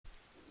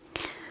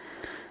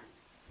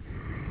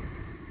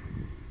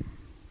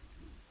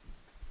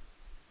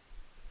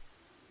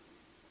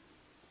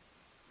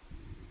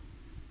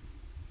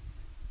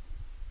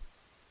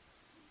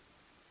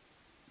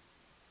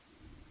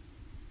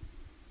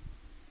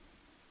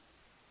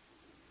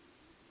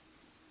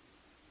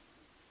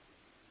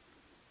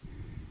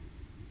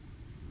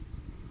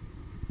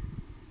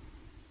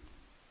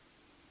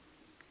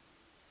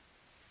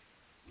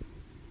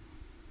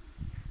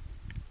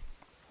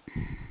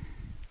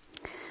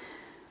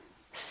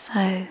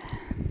So,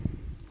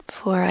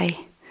 before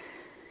I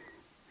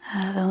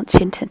launch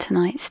into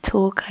tonight's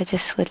talk, I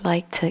just would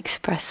like to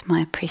express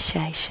my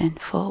appreciation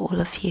for all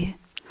of you,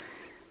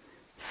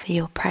 for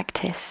your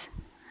practice,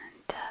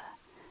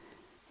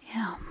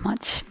 and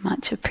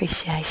much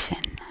appreciation,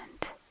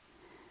 and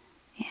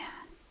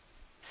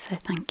so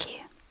thank you.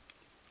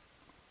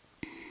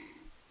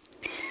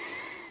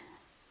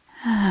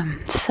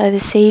 So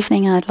this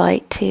evening I'd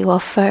like to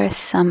offer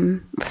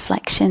some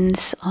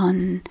reflections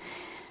on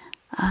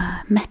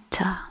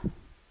Metta.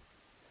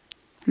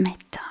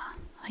 Metta,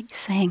 like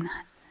saying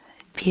that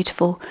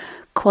beautiful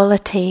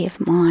quality of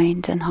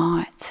mind and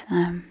heart.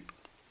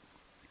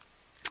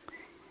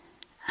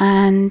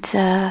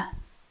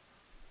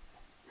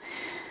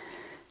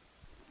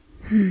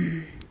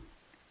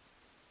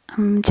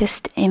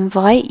 Just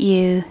invite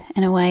you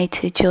in a way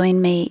to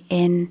join me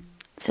in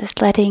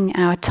just letting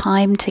our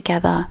time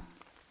together,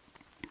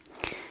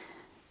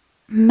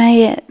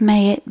 may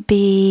it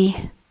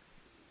be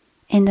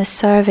in the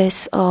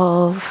service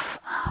of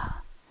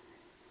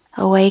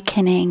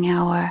awakening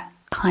our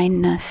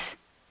kindness,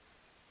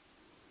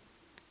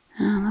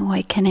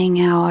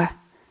 awakening our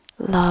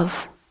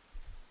love.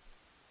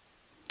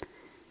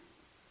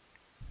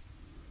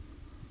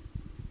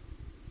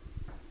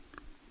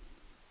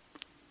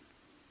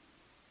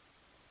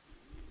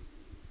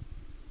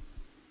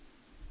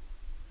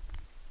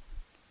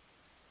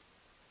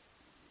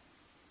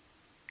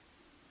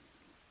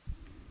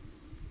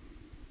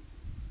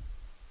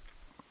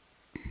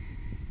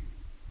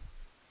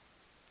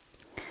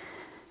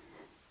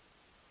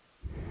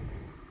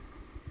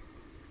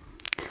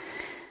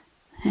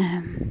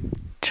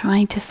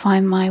 Trying to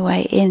find my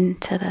way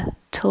into the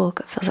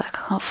talk. It feels like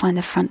I can't find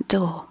the front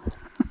door.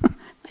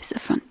 Where's the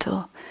front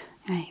door?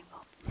 Right.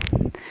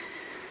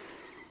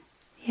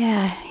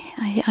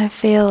 I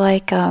feel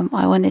like I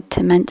wanted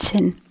to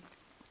mention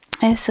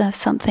there's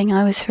something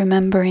I was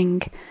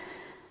remembering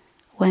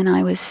when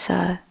I was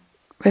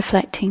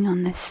reflecting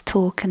on this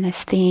talk and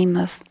this theme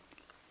of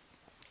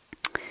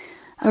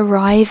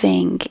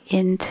arriving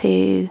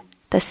into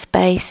the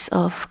space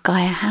of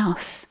Gaia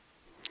House,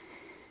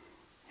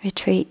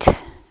 retreat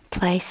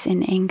place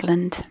in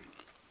England,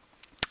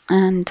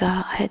 and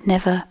I had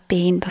never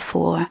been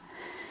before.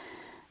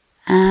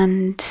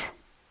 And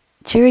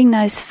during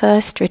those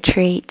first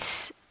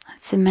retreats,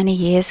 that's many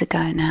years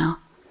ago now,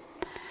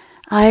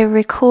 I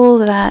recall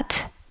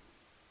that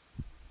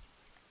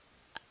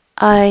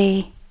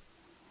I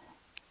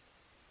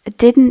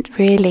didn't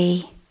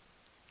really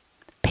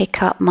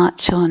pick up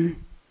much on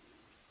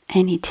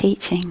any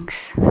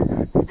teachings.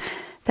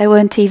 There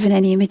weren't even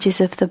any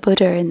images of the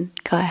Buddha in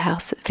Gaia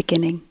House at the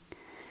beginning.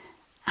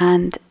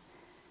 And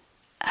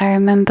I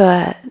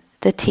remember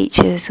the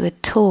teachers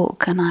would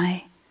talk,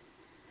 and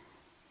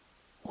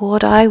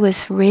what I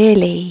was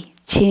really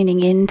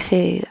tuning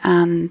into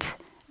and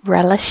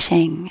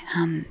relishing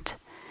and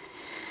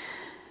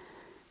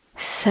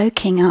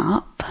soaking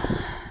up,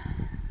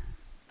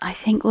 I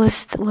think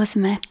was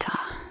Metta,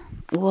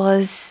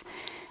 was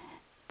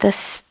the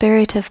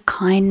spirit of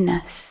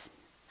kindness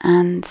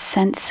and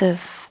sense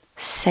of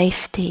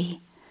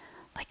safety,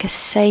 like a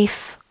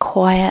safe,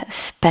 quiet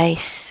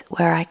space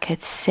where I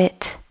could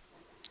sit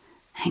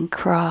and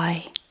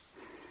cry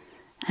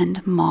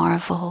and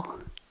marvel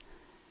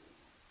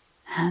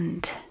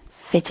and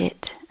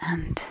fidget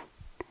and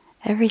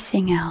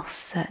everything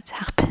else that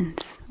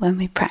happens when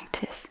we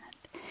practice.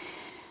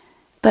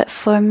 But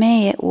for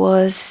me it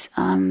was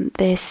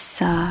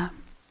this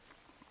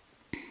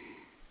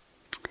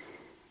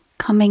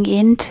coming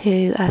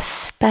into a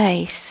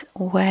space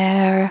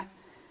where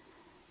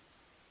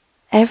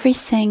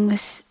everything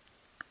was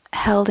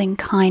held in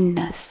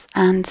kindness,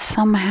 and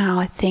somehow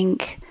I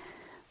think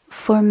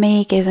for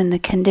me, given the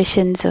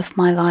conditions of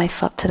my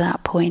life up to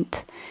that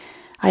point,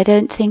 I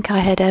don't think I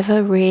had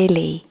ever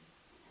really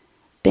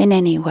been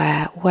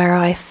anywhere where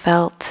I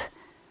felt,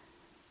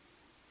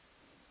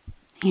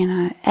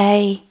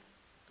 A,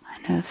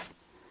 kind of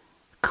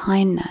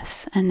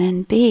kindness, and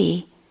then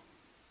B,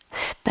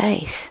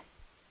 space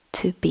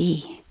to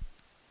be.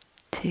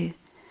 That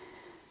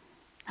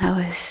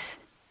was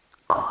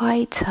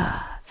quite,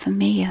 for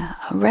me, a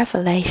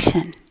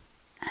revelation.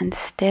 And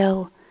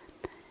still,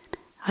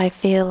 I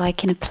feel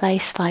like in a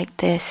place like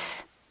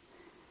this,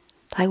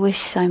 I wish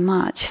so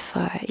much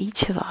for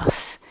each of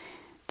us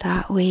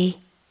that we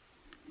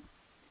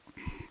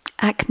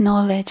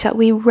acknowledge, that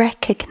we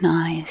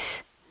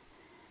recognize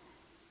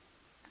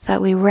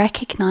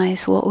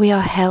what we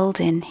are held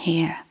in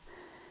here,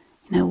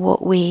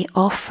 what we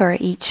offer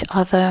each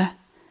other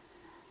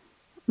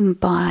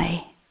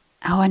by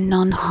our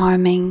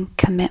non-harming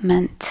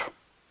commitment.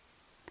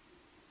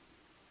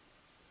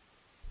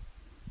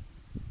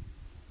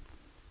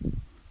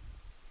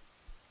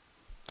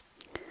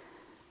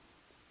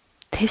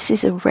 This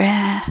is a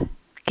rare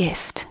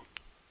gift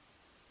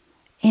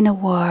in a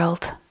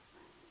world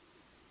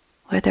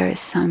where there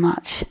is so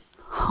much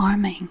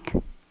harming.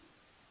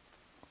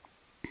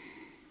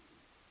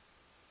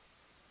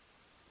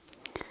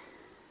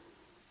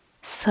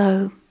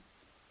 So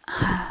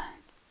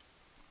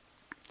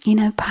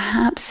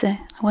perhaps I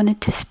wanted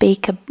to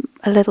speak a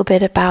little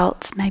bit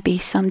about maybe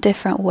some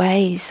different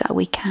ways that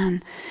we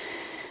can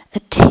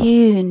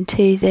attune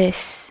to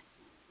this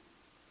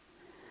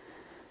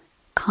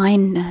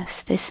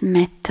kindness, this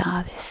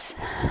metta, this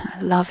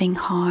loving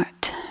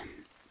heart.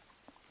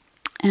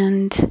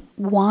 And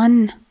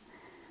one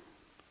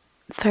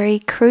very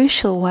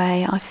crucial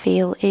way, I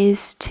feel,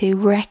 is to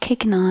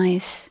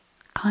recognize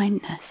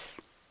kindness,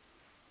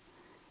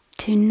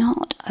 to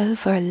not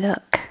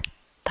overlook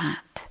that.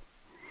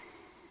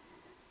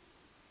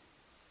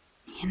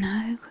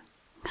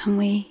 And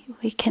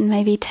we can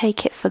maybe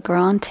take it for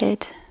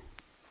granted.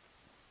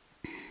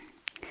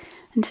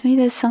 And to me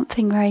there's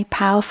something very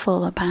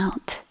powerful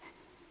about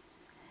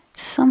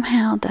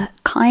somehow that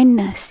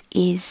kindness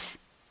is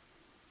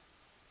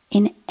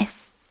in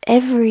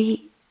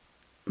every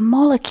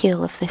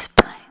molecule of this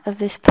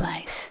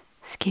place.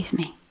 Excuse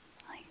me.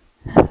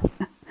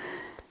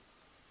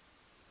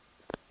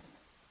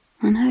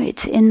 I know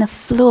it's in the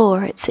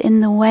floor, it's in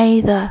the way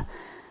the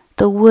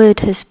wood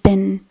has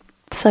been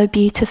so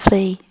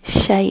beautifully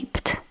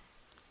shaped,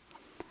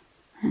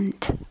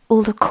 and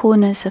all the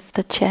corners of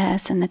the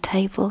chairs and the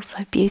table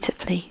so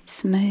beautifully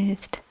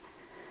smoothed.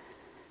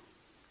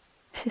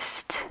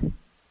 Just,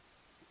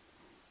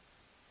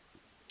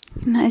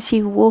 as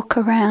you walk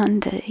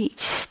around at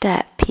each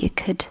step, you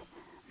could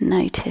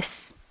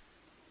notice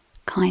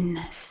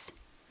kindness,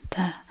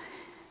 the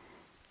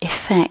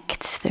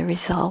effects, the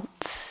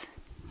results,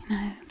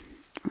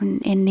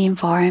 in the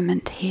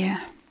environment here.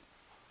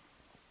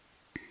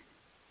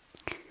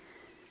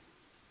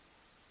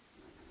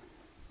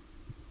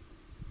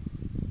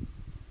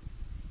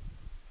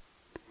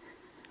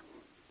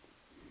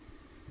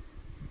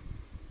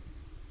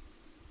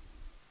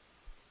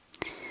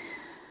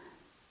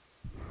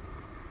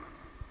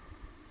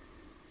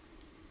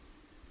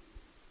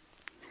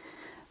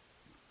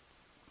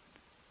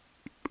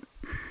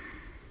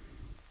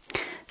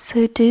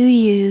 So do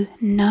you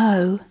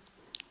know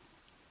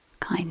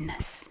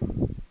kindness?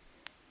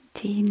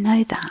 Do you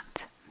know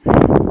that?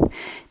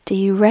 Do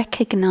you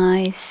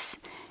recognize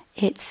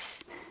its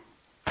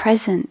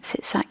presence,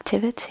 its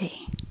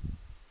activity?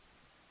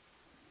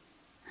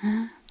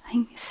 I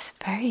think it's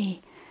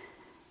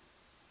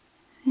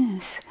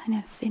it's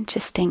kind of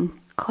interesting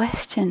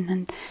question,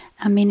 and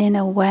I mean, in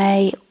a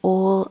way,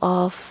 all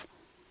of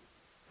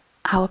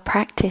our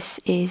practice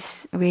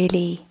is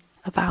really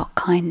about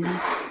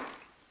kindness.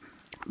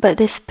 But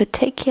this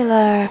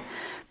particular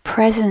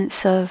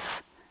presence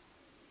of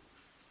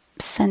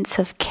sense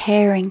of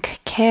care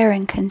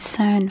and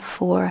concern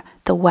for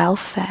the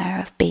welfare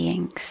of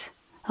beings,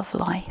 of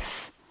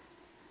life.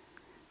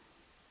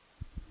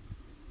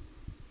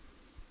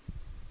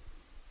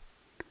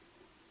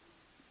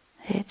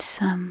 It's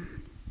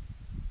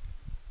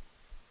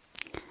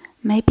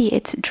maybe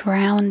it's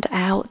drowned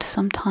out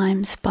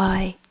sometimes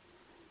by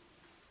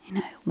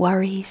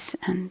worries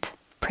and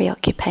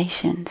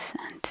preoccupations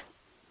and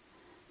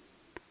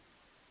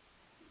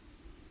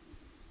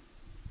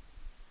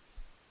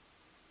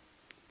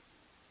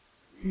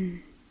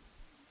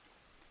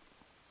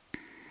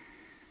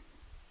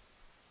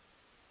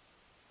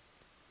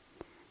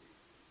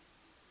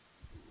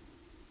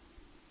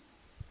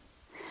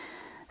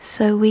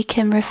So we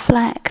can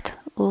reflect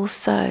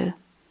also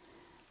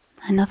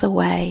another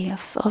way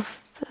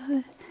of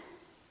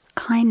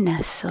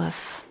kindness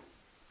of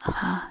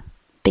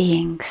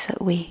beings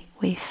that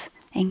we've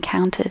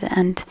encountered.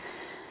 And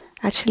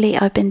actually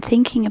I've been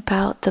thinking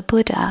about the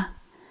Buddha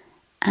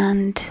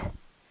and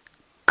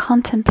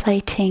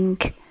contemplating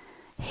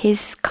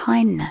his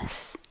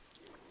kindness.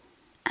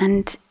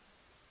 And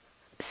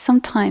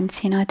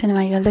sometimes, I don't know,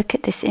 you look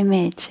at this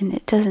image and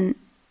it doesn't,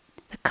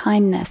 the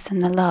kindness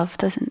and the love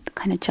doesn't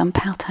kind of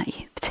jump out at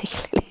you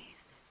particularly.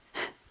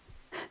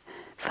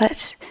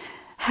 But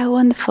how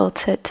wonderful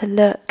to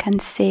look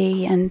and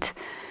see and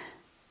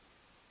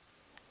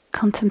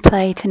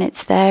contemplate, and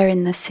it's there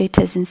in the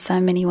suttas in so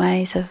many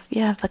ways of,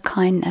 the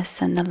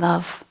kindness and the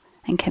love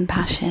and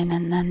compassion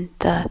and then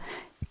the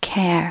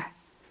care.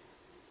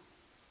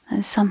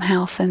 And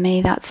somehow for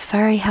me that's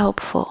very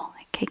helpful.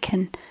 I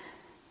can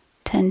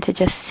tend to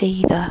just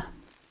see the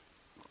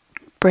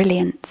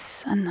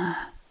brilliance and the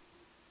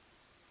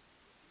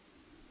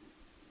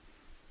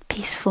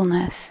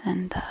peacefulness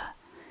and the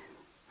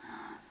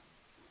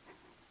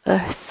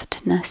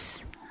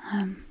earthedness.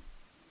 And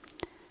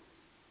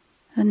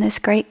there's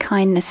great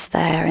kindness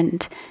there,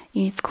 and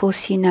of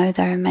course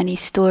there are many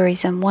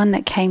stories, and one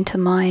that came to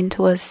mind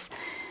was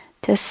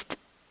just,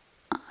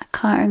 I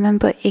can't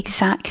remember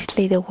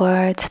exactly the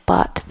words,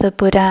 but the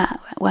Buddha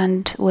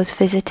was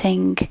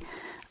visiting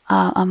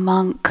a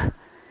monk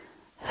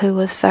who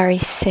was very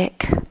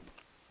sick.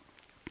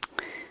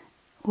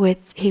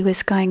 He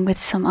was going with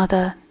some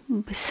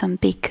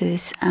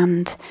bhikkhus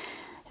and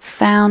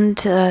found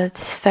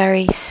this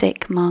very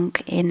sick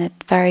monk in a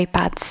very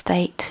bad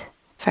state,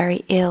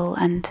 very ill,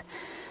 and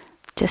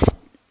just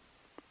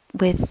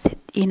with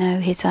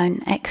his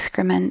own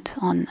excrement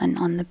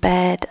on the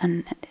bed,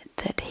 and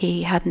that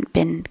he hadn't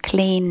been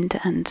cleaned.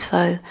 And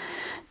so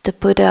the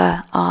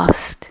Buddha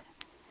asked,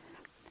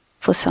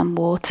 for some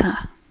water.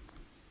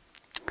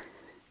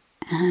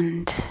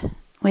 And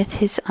with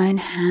his own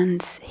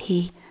hands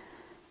he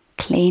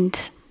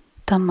cleaned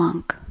the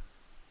monk,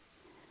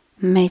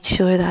 made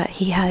sure that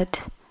he had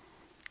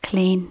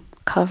clean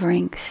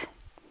coverings.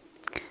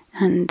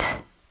 And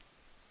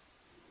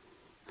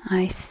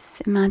I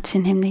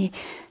imagine him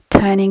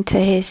turning to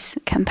his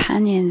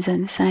companions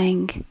and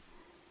saying,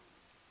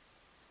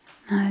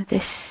 "No,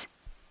 this,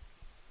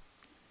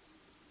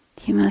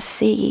 you must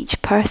see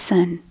each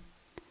person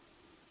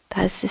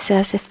as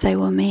if they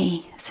were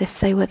me, as if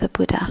they were the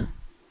Buddha.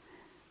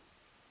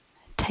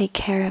 Take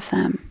care of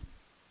them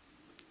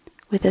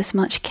with as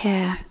much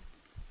care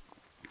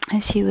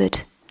as you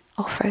would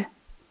offer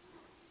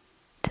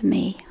to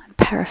me." I'm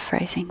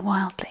paraphrasing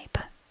wildly,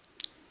 but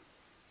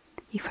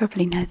you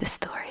probably know the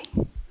story.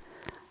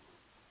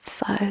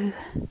 So,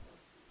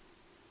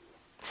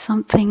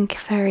 something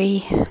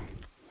very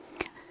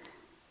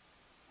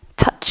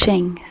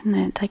touching,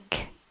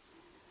 like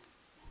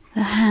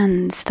the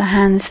hands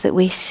that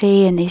we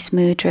see in these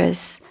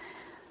mudras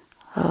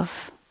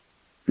of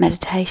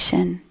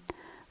meditation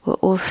were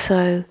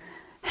also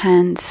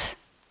hands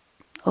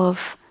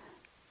of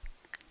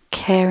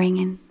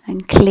caring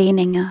and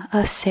cleaning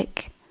a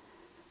sick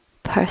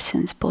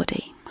person's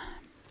body.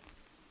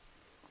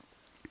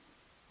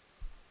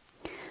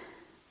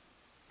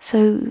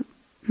 So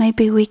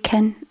maybe we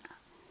can,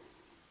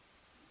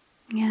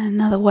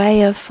 another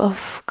way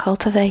of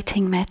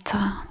cultivating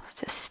metta,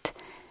 just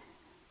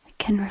we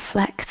can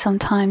reflect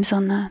sometimes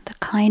on the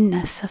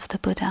kindness of the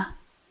Buddha.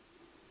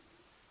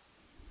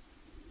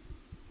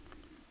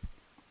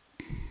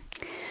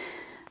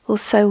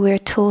 Also, we're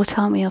taught,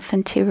 aren't we,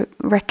 often to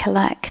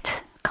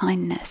recollect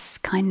kindness,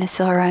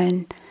 our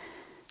own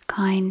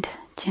kind,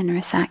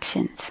 generous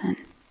actions,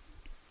 and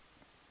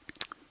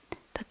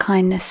the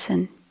kindness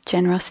and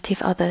generosity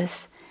of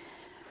others.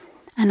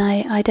 And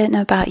I don't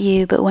know about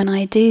you, but when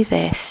I do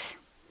this,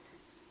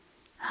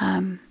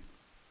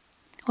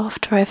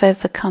 after I've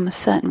overcome a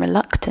certain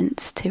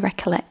reluctance to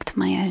recollect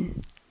my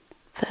own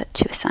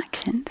virtuous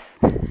actions,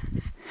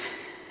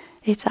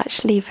 it's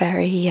actually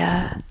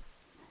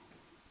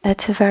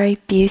it's a very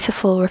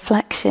beautiful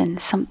reflection,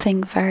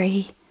 something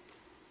very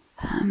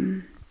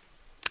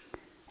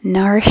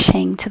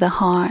nourishing to the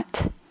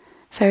heart,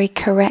 very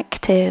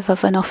corrective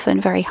of an often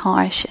very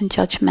harsh and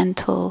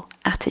judgmental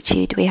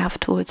attitude we have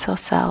towards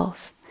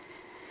ourselves.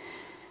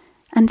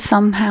 And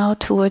somehow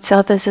towards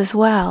others as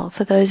well,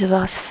 for those of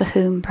us for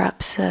whom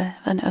perhaps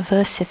an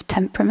aversive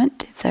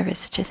temperament, if there is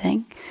such a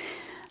thing,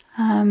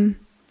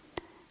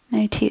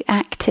 to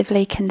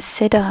actively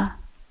consider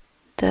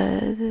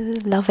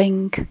the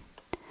loving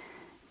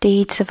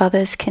deeds of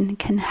others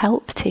can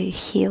help to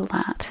heal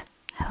that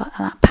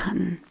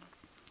pattern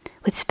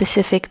with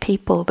specific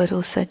people, but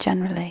also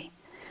generally.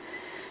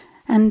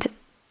 And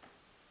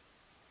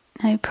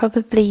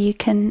probably you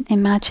can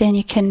imagine,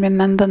 you can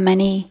remember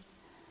many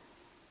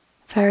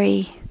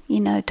very,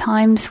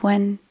 times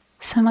when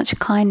so much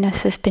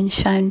kindness has been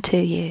shown to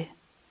you.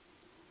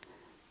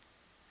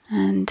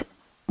 And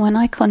when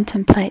I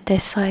contemplate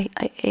this,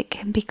 it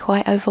can be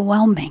quite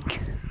overwhelming.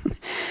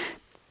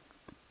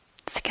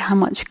 It's how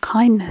much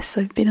kindness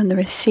I've been on the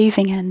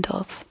receiving end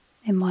of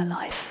in my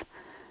life.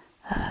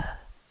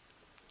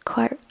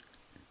 Quite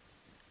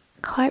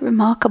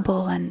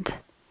remarkable, and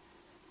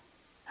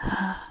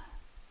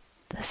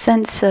the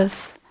sense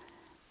of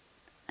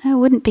I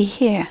wouldn't be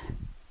here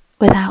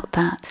without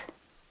that.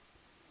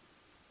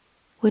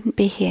 Wouldn't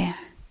be here.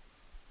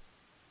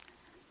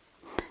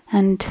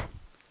 And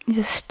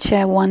just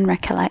share one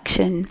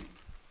recollection.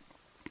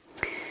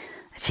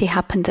 Actually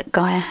happened at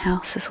Gaia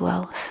House as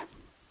well. It's a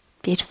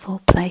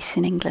beautiful place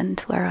in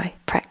England where I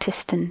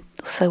practiced and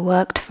also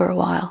worked for a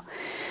while.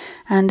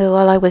 And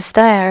while I was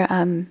there,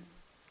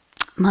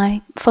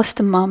 my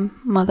foster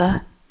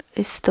mother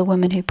is the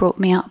woman who brought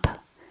me up.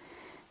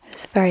 I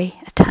was very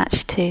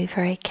attached to,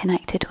 very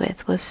connected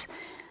with, was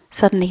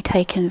suddenly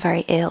taken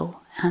very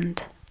ill,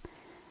 and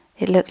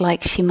it looked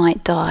like she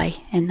might die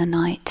in the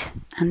night.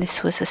 And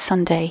this was a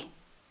Sunday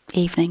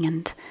evening,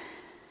 and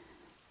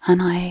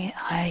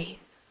I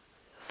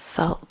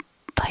felt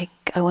like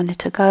I wanted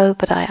to go,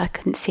 but I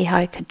couldn't see how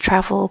I could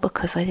travel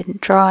because I didn't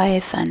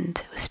drive, and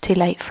it was too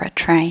late for a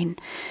train.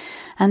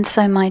 And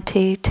so my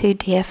two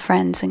dear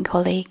friends and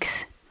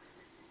colleagues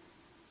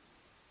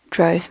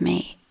drove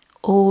me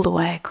all the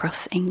way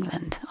across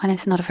England. I know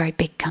it's not a very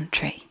big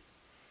country,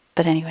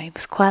 but anyway, it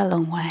was quite a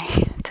long way.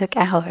 It took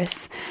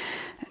hours.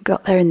 I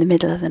got there in the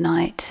middle of the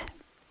night.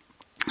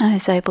 I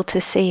was able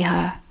to see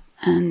her,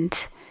 and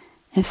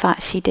in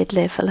fact she did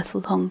live a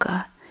little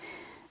longer.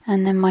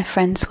 And then my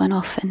friends went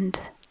off and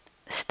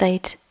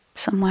stayed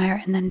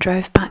somewhere and then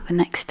drove back the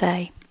next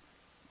day.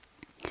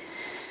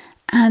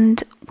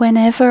 And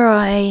whenever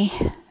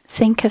I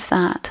think of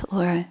that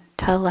or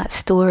tell that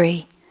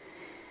story,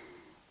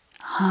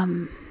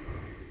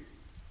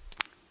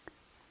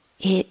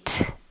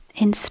 it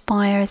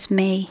inspires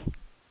me.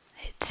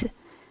 It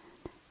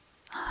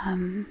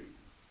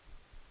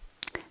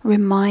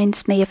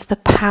reminds me of the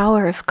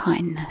power of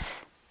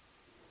kindness,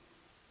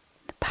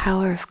 the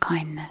power of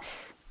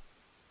kindness.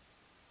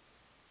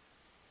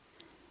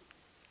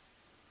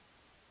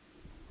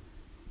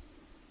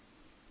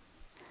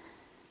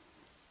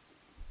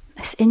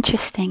 It's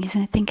interesting,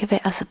 isn't it? Think of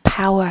it as a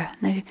power.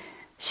 Now,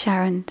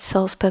 Sharon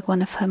Salzberg,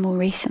 one of her more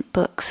recent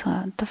books,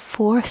 The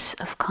Force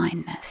of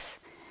Kindness.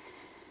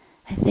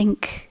 I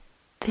think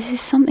this is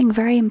something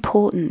very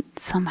important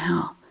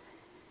somehow,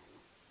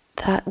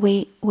 that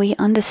we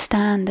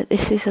understand that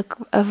this is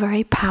a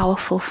very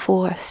powerful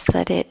force,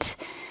 that it,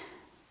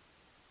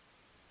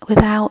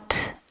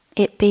 without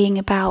it being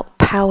about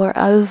power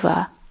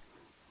over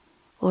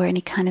or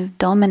any kind of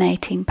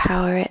dominating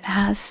power, it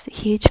has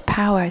huge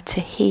power to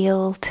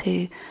heal,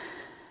 to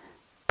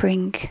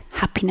bring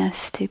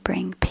happiness, to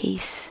bring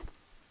peace,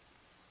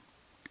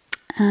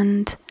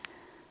 and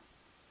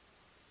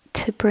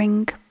to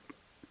bring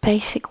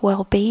basic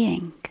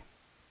well-being.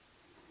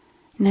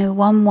 You know,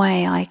 one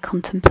way I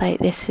contemplate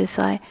this is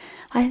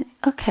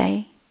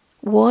okay,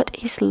 what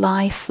is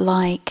life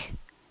like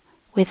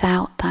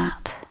without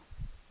that?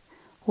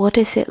 What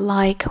is it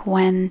like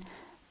when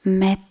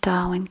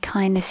metta, when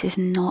kindness is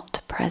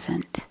not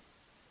present?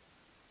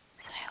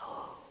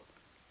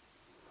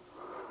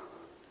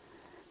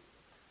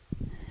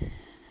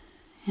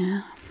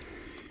 Yeah,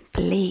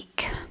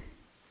 bleak,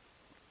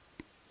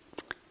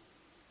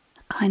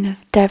 a kind of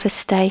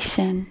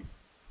devastation.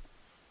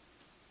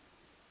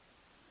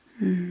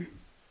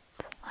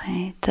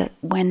 That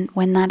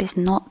when that is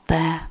not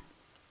there.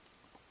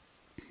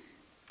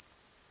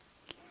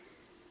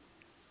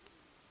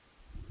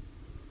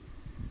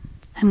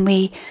 And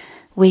we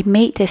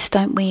meet this,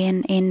 don't we,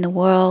 in the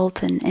world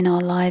and in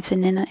our lives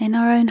and in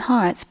our own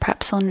hearts.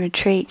 Perhaps on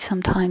retreat,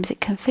 sometimes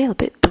it can feel a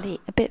bit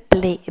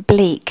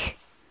bleak.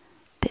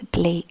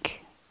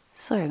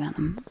 Sorry about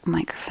the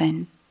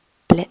microphone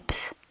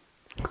blips.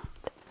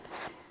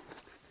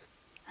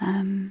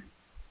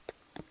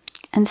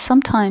 And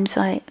sometimes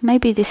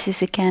maybe this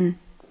is again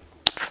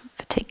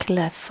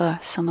particular for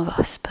some of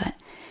us, but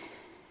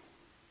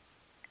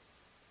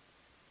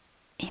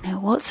you know,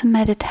 what's a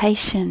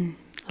meditation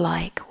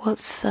like?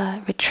 What's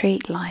a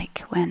retreat like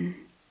when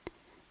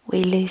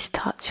we lose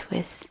touch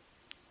with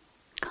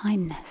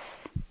kindness?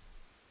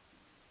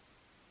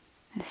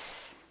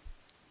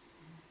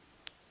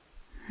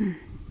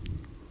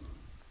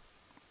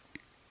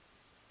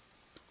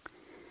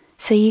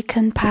 So you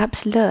can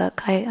perhaps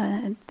look.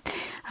 I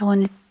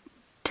wanted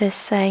to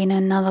say in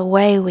another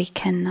way we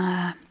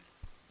can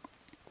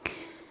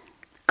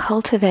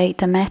cultivate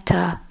the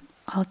metta.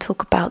 I'll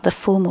talk about the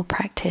formal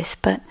practice,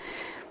 but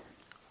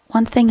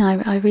one thing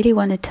I really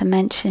wanted to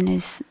mention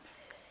is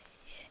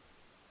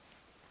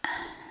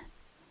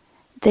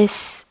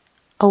this,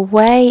 a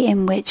way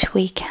in which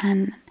we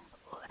can.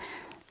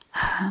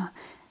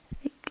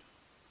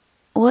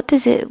 What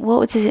does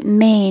it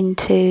mean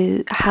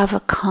to have a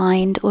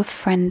kind or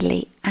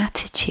friendly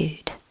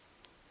attitude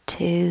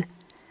to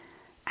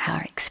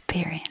our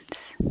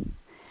experience?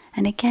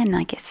 And again,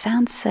 like, it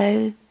sounds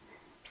so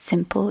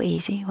simple,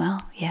 easy. Well,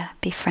 yeah,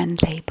 be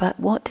friendly. But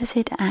what does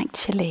it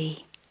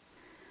actually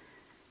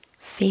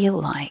feel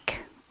like?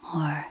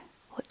 Or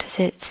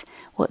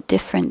what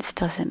difference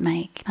does it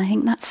make? I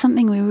think that's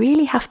something we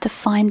really have to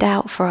find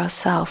out for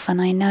ourselves. And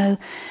I know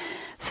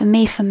for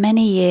me, for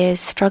many years,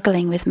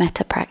 struggling with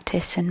metta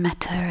practice and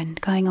metta and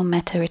going on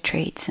metta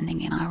retreats and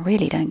thinking, I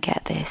really don't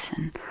get this.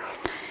 And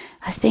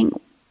I think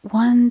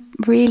one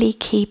really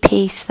key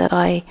piece that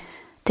I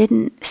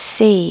didn't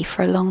see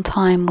for a long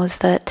time was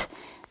that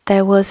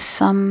there was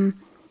some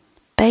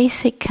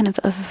basic kind of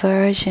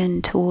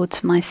aversion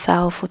towards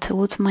myself or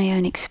towards my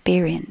own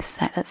experience,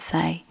 let's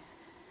say,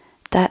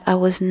 that I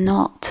was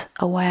not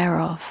aware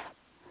of.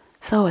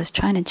 So I was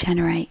trying to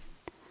generate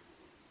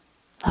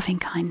loving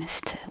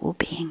kindness to all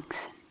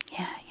beings.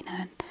 Yeah, you know,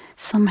 and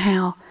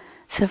somehow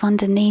sort of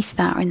underneath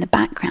that or in the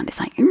background it's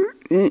like, you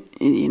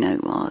know,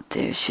 well,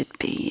 there should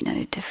be, you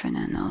know, different,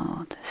 and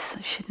I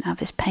shouldn't have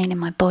this pain in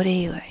my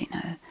body, or, you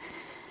know.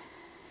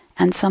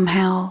 And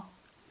somehow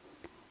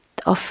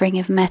the offering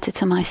of metta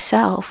to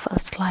myself, I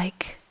was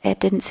like, it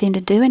didn't seem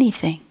to do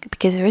anything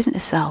because there isn't a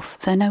self,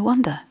 so no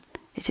wonder.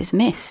 It just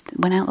missed,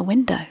 went out the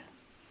window.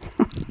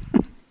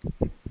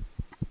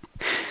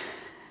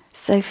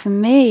 So for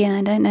me,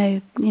 and I don't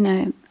know, you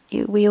know,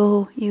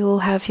 you all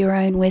have your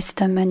own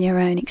wisdom and your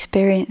own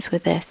experience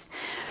with this,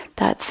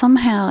 that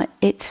somehow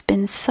it's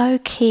been so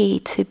key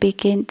to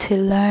begin to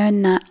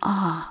learn that,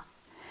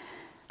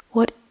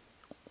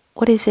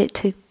 what is it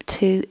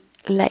to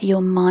let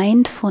your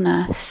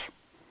mindfulness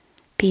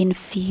be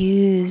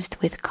infused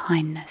with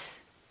kindness?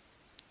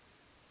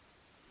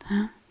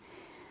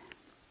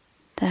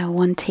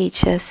 One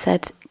teacher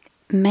said,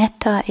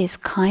 metta is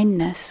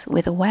kindness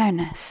with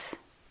awareness.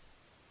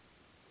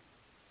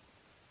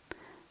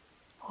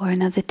 Or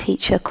another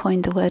teacher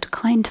coined the word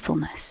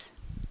kindfulness.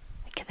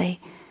 Like they're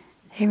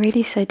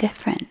really so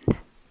different.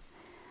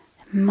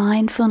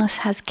 Mindfulness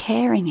has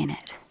caring in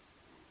it.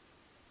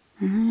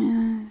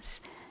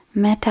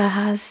 Metta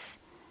has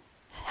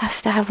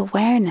to have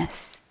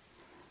awareness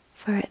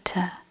for it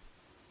to.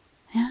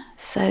 Yeah,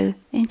 so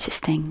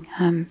interesting.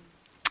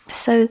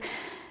 So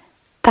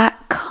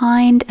that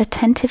kind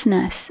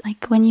attentiveness,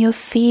 like when you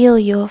feel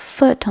your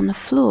foot on the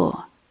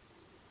floor,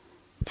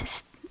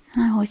 just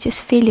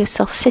feel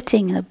yourself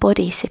sitting, the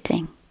body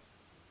sitting.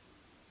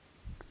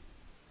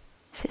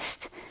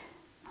 Just,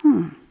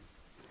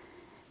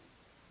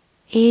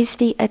 is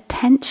the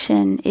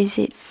attention, is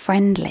it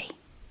friendly?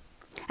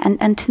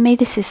 And to me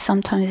this is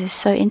sometimes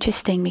so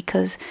interesting,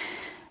 because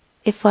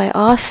if I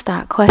ask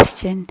that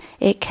question,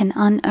 it can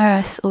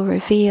unearth or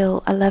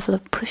reveal a level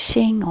of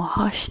pushing or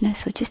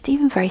harshness, or just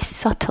even very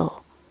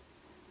subtle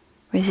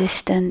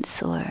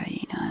resistance, or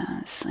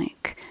it's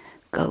like,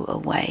 go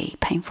away,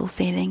 painful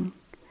feeling.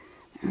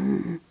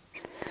 And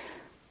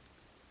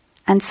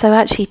so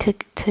actually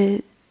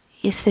to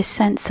is this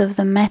sense of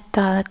the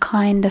metta, the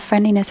kind of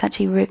friendliness,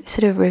 actually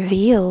sort of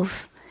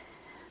reveals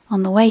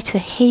on the way to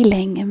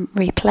healing and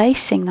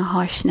replacing the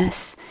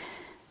harshness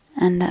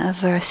and the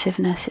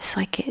aversiveness. It's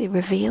like it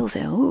reveals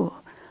it. Oh,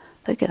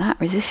 look at that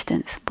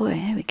resistance. Boy,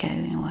 there we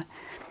go.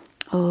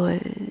 Or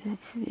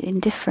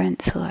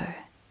indifference, or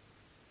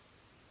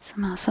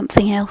somehow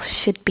something else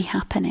should be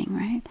happening,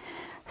 right?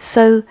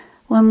 So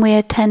when we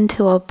attend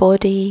to our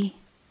body,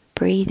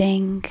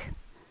 breathing,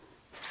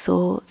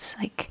 thoughts,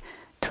 like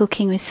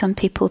talking with some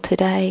people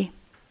today,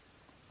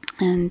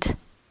 and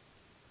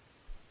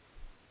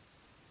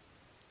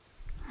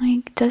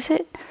like, does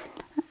it,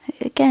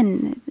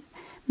 again,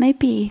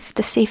 maybe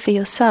to see for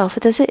yourself,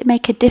 does it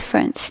make a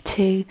difference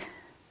to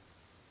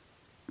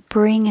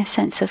bring a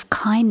sense of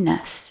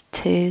kindness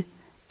to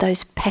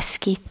those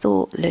pesky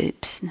thought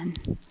loops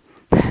and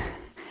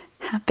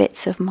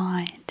habits of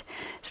mind?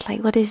 It's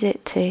like, what is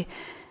it to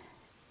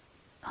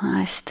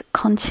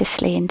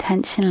consciously,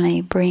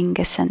 intentionally bring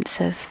a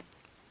sense of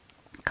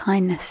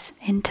kindness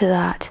into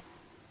that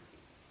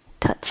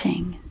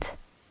touching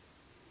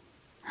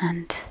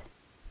and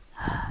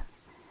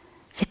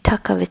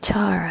vitaka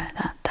vichara,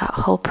 that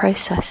whole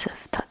process of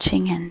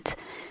touching and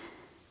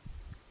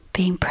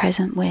being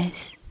present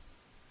with.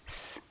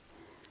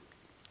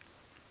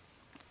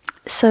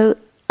 So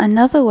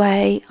another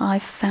way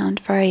I've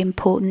found very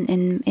important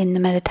in the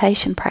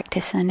meditation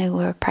practice, I know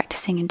we're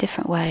practicing in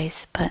different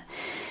ways,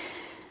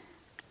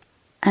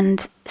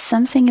 and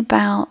something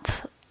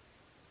about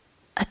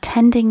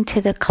attending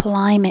to the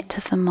climate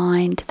of the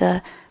mind,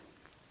 the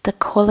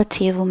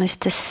quality of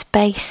almost the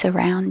space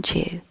around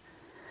you,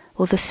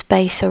 or the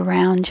space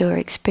around your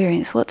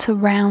experience. What's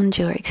around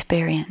your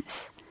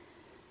experience,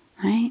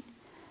 right?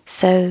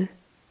 So,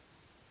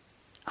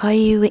 are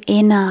you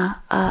in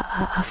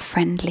a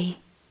friendly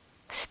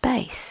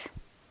space?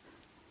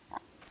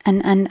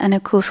 And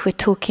of course we're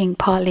talking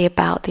partly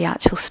about the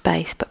actual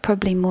space, but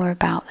probably more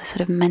about the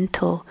sort of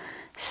mental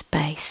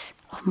space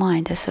of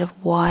mind, a sort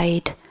of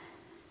wide.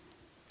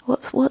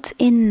 What's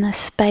in the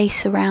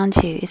space around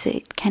you?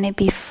 Can it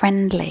be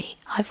friendly?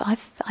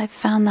 I've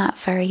found that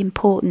very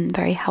important,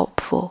 very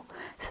helpful.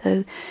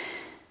 So,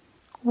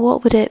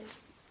 what would it?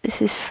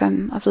 This is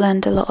I've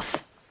learned a lot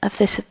of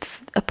this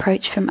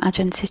approach from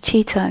Ajahn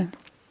Sucitto.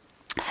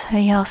 So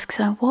he asks,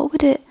 what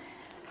would it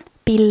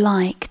be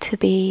like to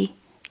be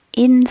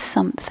in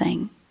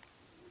something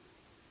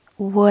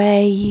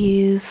where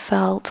you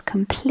felt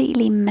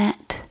completely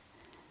met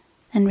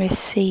and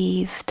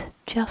received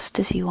just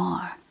as you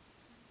are?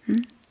 You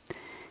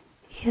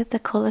hear the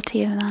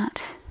quality of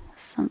that?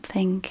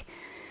 Something,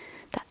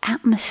 the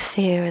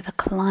atmosphere, the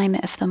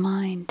climate of the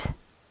mind.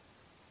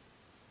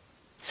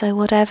 So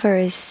whatever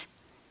is,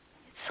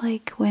 it's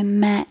like we're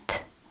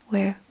met,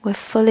 we're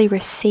fully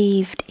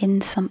received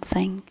in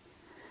something,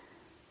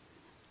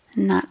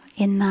 and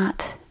in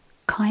that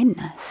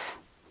kindness.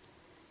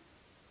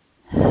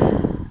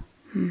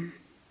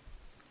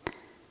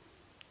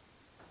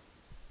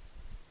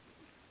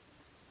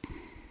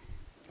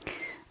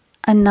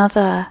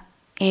 Another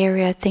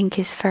area I think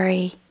is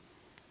very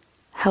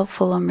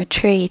helpful on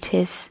retreat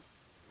is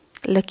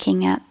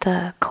looking at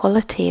the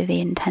quality of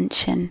the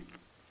intention.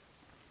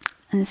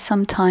 And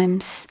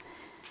sometimes,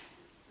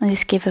 I'll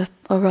just give a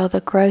rather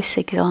gross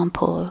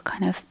example,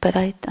 but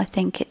I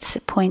think it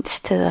points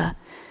to the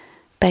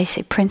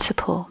basic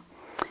principle.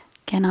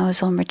 Again, I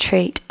was on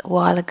retreat a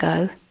while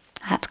ago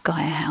at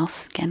Gaia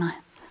House. Again, I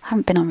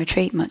haven't been on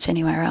retreat much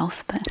anywhere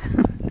else, but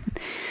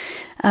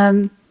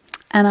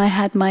and I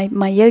had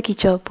my yogi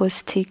job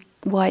was to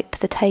wipe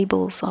the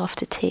tables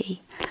after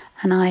tea,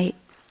 and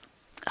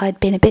I'd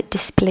been a bit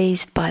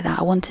displeased by that.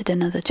 I wanted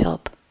another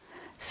job,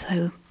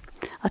 so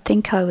I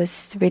think I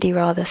was really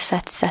rather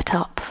set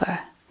up for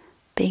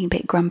being a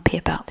bit grumpy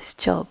about this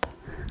job.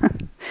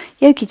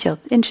 Yogi job,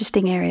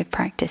 interesting area of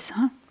practice,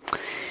 huh?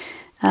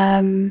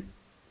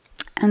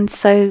 And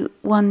so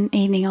one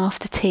evening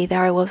after tea,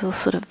 there I was all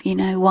sort of,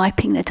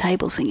 wiping the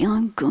tables, thinking,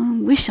 oh God,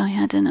 I wish I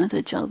had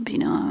another job,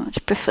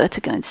 I'd prefer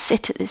to go and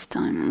sit at this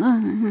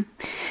time.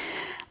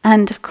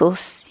 And of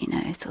course,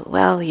 I thought,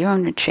 well, you're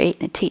on retreat,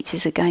 the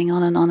teachers are going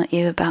on and on at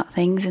you about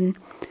things, and,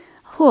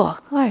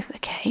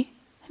 okay,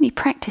 let me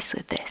practice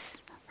with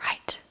this.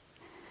 Right,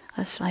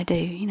 what shall I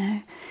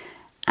do,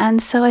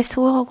 And so I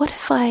thought, well,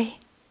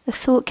 the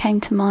thought came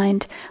to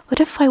mind,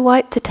 what if I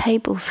wiped the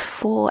tables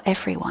for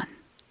everyone?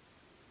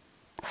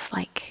 It's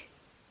like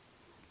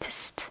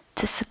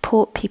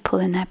support people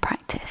in their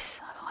practice.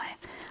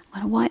 I'm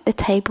going to wipe the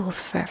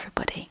tables for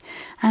everybody.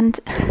 And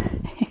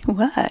it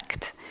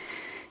worked.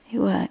 It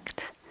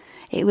worked.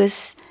 It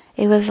was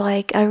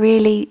like I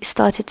really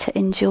started to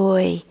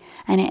enjoy,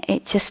 and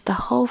it just, the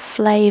whole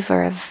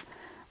flavour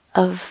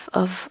of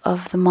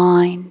the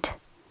mind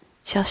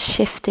just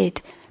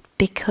shifted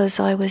because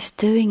I was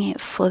doing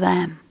it for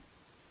them.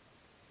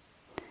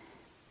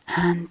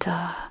 And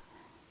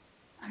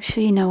I'm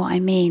sure you know what I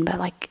mean,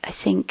 but I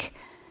think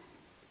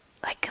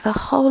the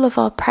whole of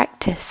our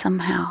practice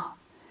somehow,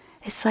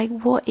 it's like,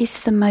 what is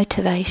the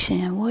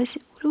motivation, and what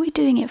are we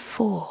doing it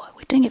for?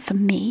 We're doing it for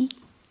me?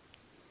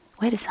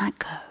 Where does that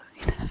go?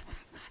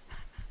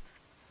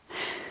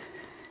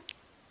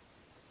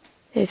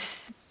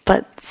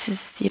 But this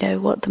is,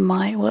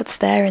 what's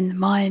there in the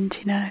mind,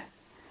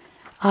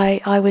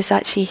 I was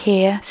actually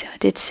here, so I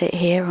did sit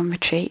here on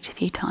retreat a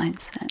few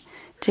times,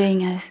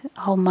 doing a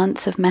whole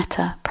month of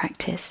metta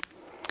practice.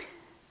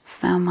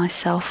 Found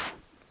myself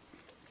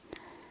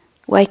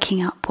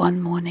waking up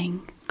one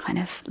morning, kind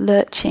of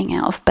lurching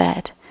out of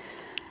bed,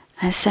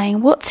 and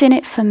saying, what's in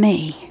it for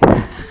me? I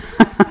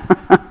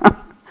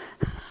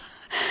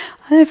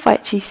don't know if I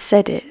actually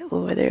said it,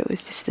 or whether it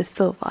was just a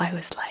thought, but I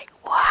was like,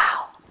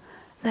 wow,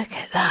 look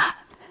at that.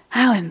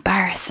 How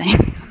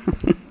embarrassing.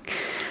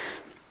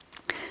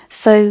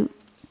 So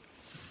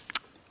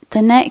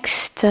the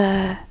next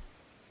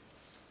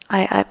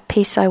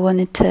piece I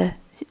wanted to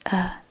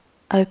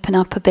open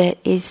up a bit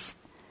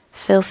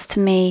feels to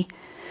me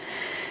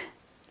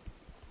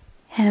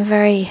in a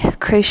very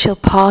crucial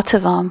part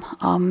of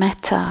our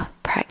metta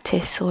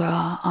practice, or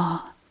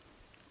our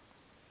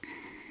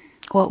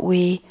what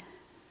we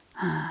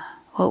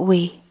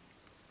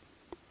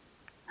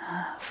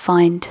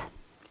find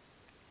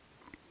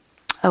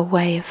a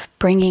way of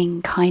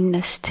bringing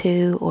kindness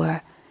to,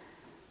 or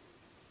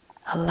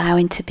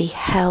allowing to be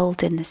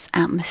held in this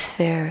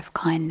atmosphere of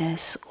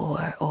kindness,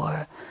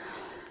 or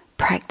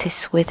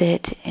practice with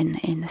it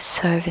in the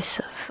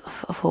service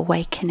of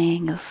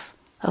awakening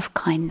of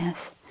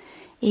kindness,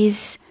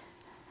 is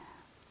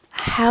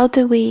how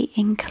do we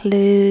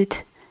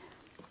include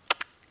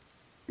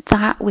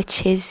that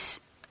which is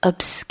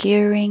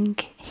obscuring,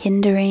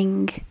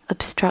 hindering,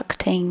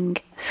 obstructing,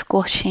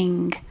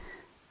 squashing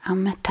our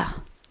metta.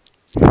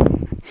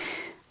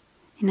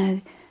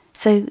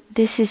 So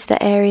this is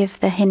the area of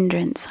the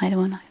hindrance. I don't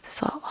want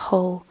to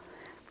whole,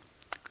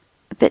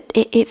 but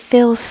it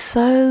feels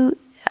so.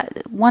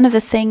 One of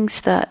the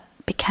things that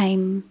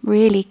became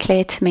really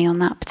clear to me on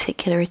that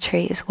particular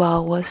retreat as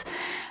well was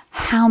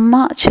how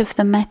much of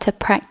the metta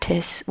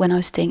practice, when I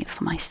was doing it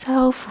for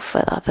myself or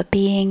for other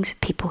beings,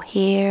 people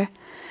here,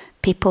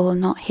 people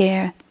not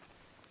here,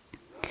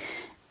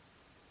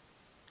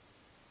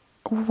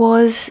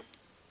 was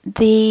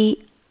the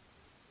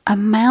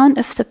amount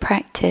of the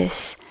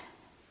practice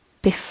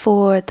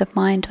before the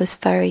mind was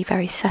very,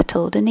 very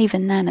settled, and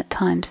even then at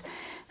times,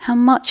 how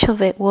much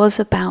of it was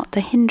about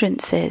the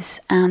hindrances,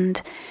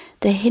 and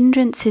the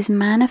hindrances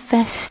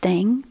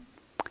manifesting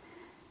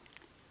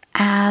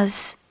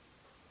as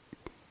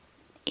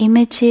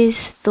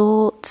images,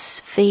 thoughts,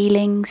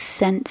 feelings,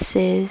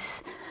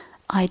 senses,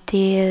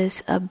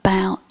 ideas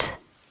about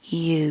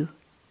you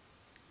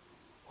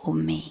or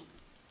me.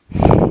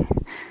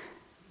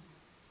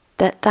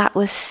 That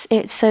was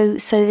it. So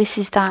this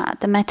is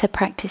the metta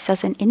practice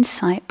as an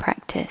insight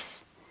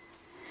practice,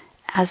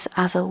 as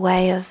a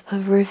way of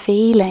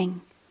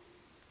revealing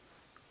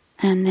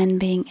and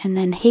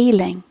then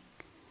healing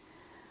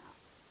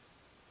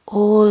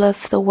all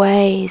of the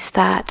ways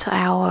that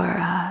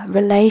our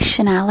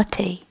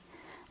relationality,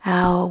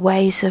 our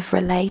ways of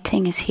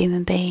relating as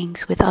human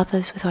beings with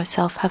others, with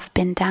ourselves, have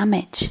been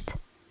damaged,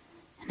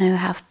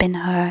 have been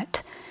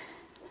hurt.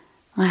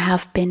 I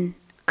have been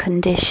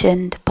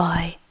conditioned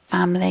by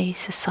family,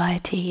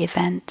 society,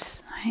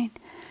 events, right?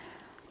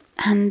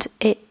 And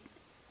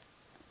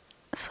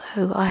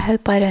so I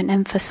hope I don't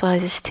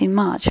emphasize this too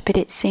much, but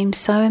it seems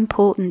so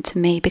important to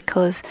me,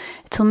 because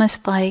it's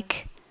almost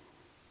like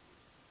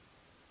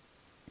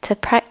to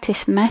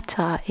practice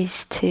metta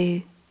is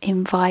to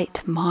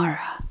invite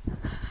Mara.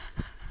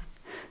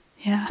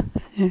 Yeah,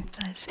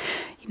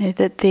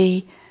 that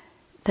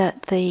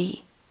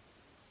the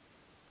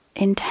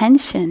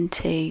intention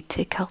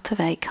to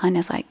cultivate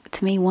kindness, like,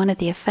 to me, one of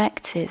the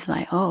effects is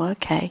like, oh,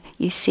 okay,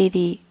 you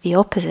see the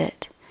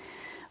opposite,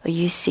 or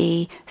you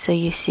see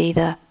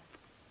the,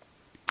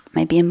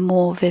 maybe in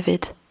more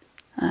vivid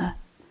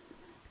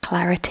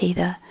clarity,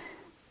 the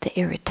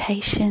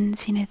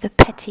irritations, the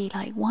petty,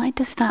 like, why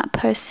does that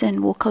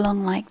person walk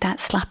along like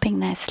that, slapping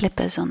their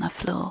slippers on the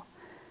floor?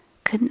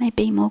 Couldn't they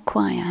be more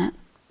quiet?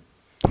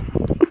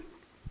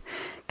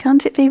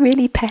 Can't it be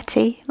really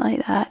petty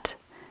like that?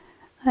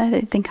 I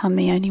don't think I'm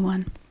the only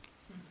one.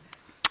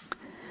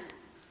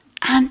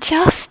 And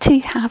just to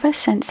have a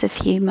sense of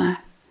humour,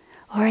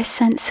 or a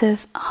sense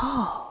of,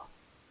 oh,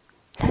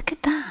 look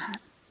at that.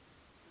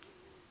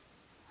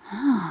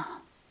 Ah.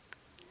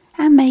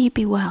 And may you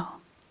be well.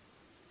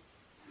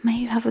 May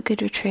you have a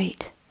good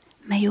retreat.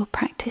 May your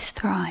practice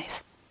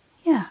thrive.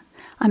 Yeah,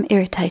 I'm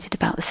irritated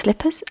about the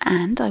slippers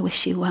and I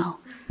wish you well.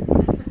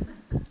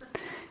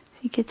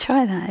 You could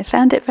try that. I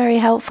found it very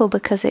helpful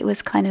because it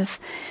was kind of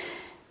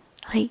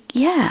like,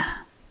 yeah,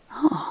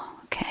 oh,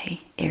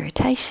 okay,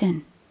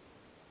 irritation.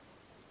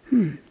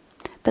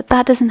 But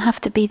that doesn't have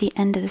to be the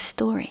end of the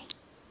story.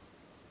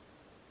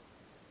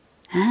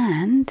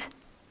 And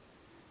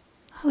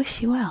I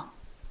wish you well.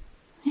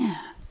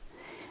 Yeah.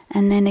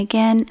 And then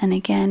again and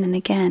again and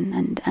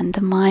again, and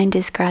the mind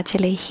is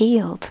gradually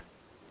healed.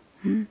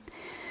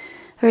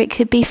 Or it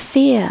could be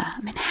fear. I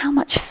mean, how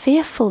much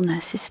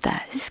fearfulness is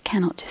there? This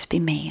cannot just be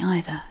me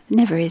either. It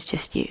never is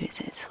just you, is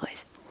it? It's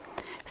always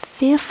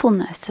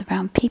fearfulness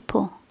around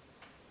people.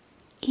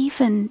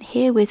 Even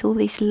here with all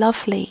these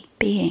lovely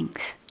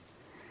beings.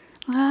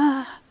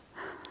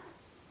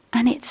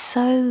 And it's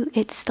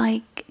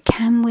like,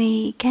 can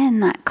we, again,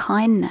 that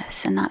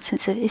kindness and that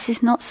sense of, this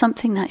is not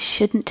something that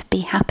shouldn't be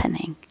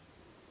happening.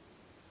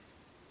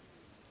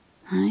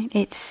 Right?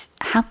 It's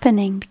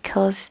happening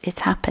because it's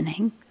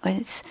happening. Or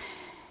it's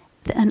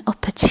an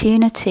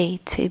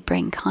opportunity to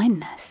bring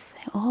kindness.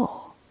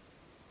 Oh.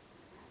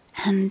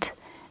 And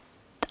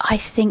I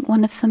think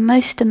one of the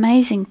most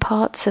amazing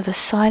parts of a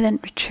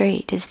silent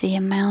retreat is the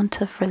amount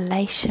of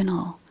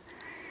relational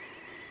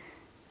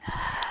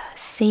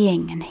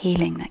seeing and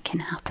healing that can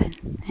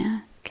happen.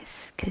 Yeah,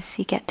 because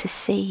you get to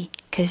see,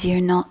 because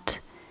you're not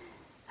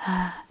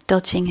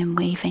dodging and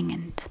weaving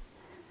and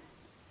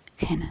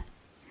kind of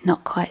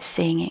not quite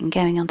seeing it and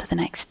going on to the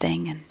next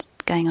thing and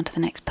going on to the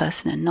next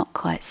person and not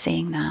quite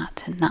seeing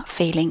that and that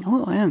feeling,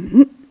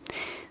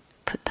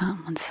 put that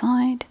on one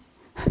side.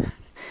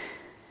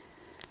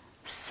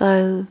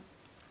 So,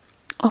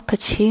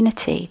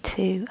 opportunity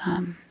to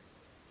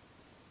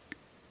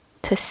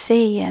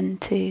see and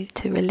to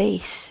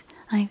release.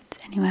 I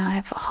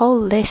have whole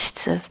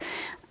lists of.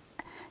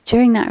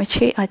 During that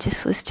retreat, I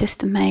was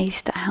just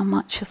amazed at how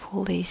much of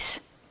all these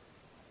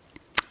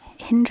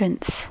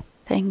hindrance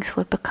things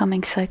were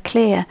becoming so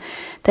clear.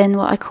 Then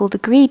what I call the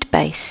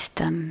greed-based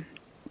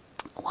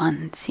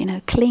ones,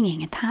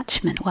 clinging,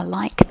 attachment. Well,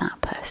 I like that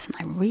person.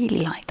 I really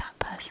like that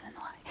person.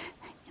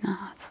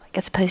 It's like,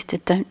 as opposed to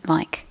don't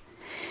like.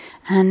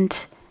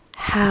 And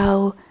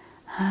how,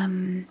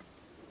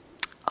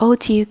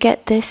 do you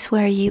get this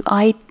where you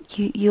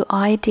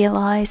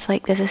idealize,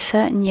 like there's a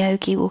certain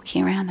yogi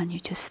walking around and you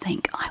just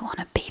think, I want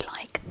to be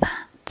like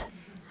that.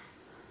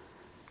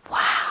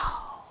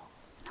 Wow.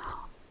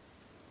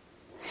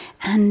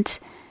 And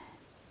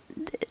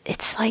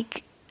it's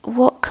like,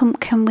 what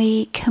can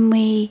we,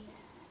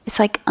 it's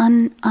like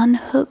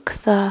unhook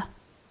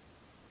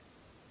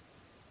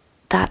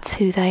that's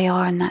who they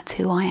are and that's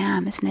who I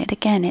am, isn't it?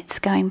 Again, it's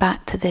going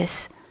back to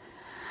this,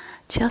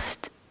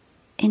 just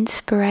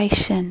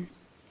inspiration,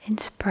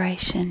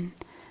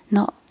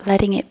 not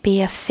letting it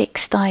be a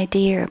fixed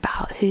idea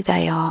about who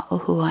they are or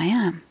who I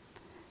am.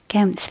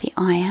 Again, it's the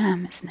I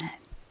am, isn't it?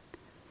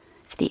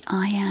 It's the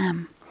I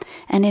am.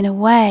 And in a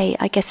way,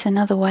 I guess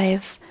another way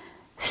of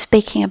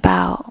speaking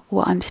about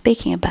what I'm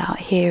speaking about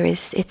here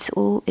is it's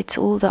all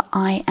the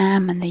I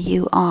am and the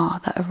you are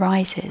that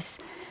arises.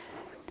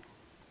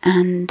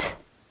 And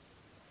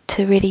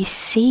to really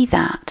see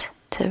that,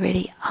 to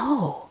really,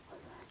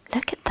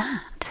 look at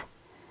that.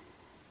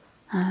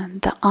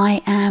 The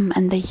I am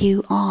and the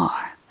you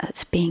are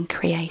that's being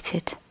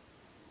created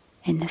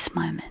in this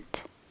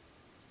moment.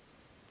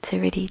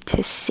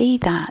 To see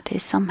that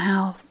is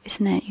somehow,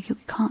 isn't it? You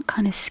can't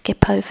kind of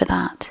skip over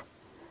that.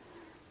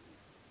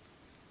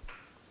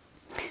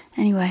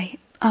 Anyway,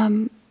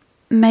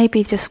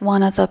 maybe just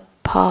one other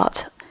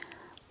part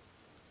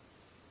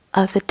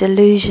of the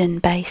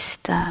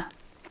delusion-based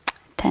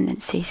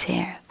tendencies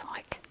here,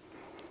 like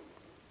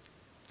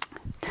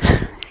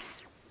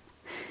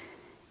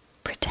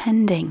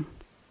pretending,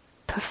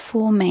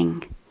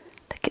 performing.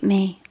 Look at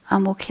me,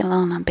 I'm walking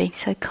along, I'm being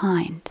so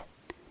kind.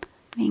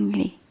 Being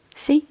really,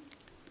 see?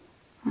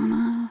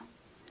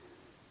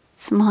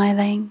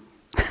 Smiling.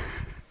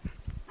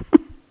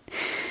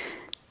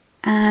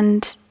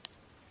 And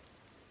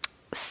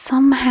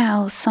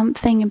somehow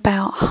something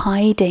about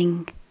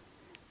hiding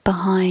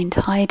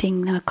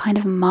a kind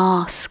of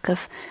mask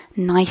of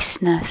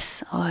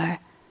niceness, or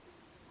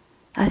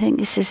I think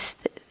this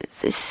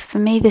for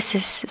me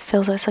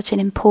feels like such an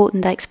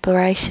important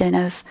exploration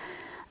of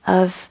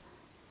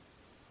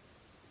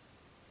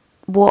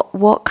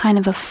what kind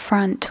of a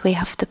front we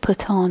have to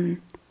put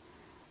on,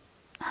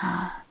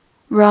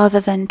 rather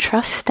than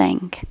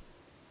trusting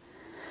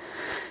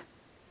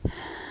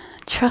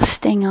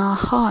our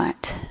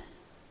heart.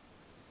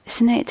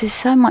 Isn't it? There's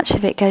so much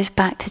of it goes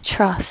back to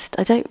trust.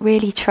 I don't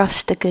really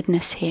trust the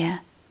goodness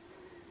here,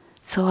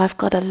 so I've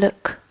got to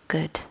look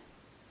good.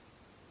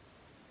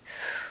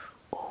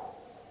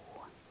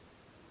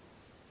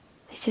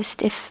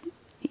 Just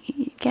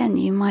again,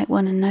 you might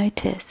want to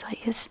notice, I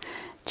guess,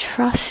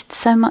 trust.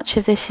 So much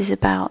of this is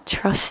about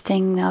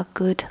trusting our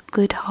good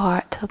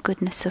heart, our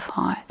goodness of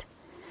heart,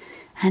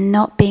 and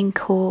not being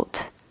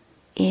caught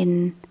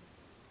in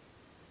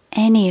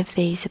any of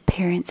these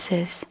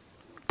appearances.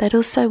 But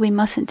also we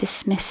mustn't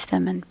dismiss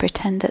them and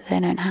pretend that they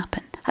don't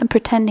happen. I'm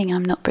pretending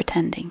I'm not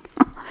pretending.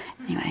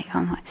 Anyway,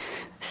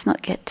 let's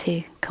not get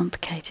too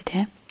complicated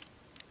here.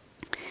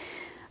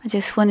 I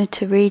just wanted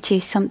to read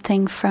you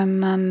something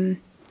from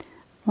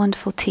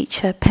wonderful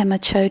teacher Pema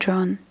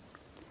Chodron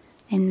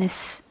in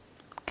this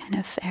kind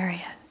of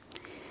area.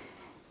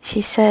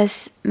 She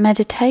says,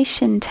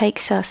 meditation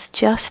takes us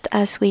just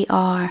as we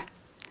are,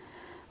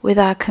 with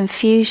our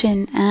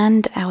confusion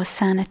and our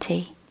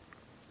sanity.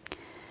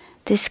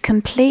 This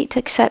complete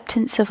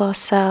acceptance of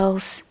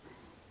ourselves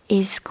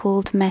is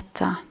called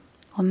metta,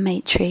 or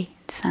maitri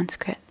in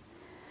Sanskrit,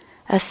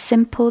 a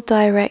simple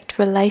direct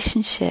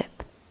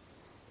relationship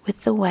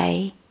with the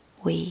way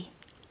we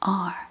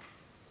are.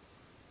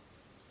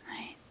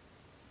 Right?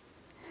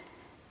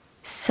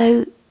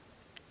 So,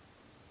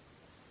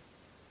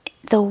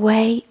 the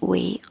way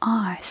we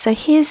are. So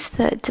here's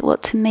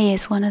what to me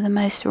is one of the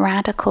most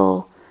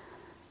radical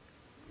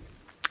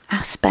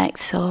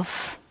aspects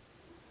of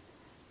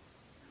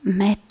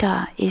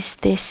metta is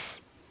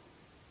this,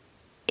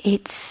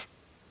 it's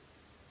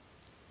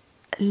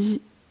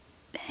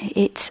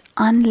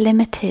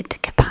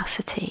unlimited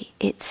capacity.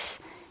 It's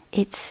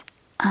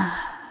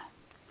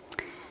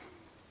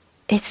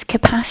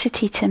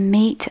capacity to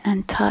meet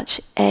and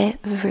touch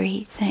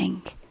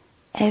everything.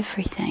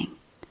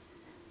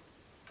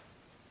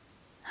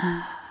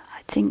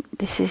 I think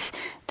this is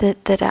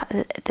that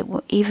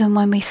even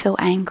when we feel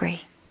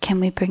angry, can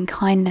we bring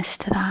kindness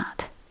to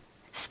that?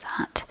 It's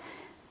that.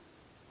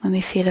 When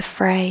we feel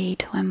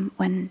afraid, when.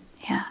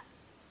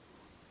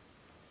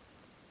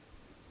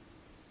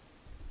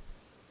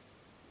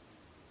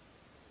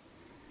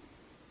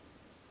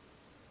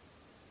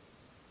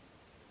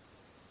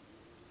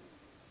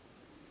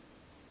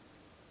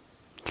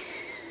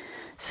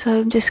 So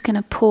I'm just going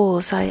to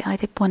pause. I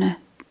did want to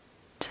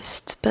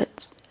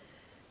but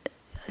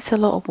it's a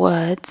lot of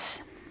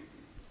words.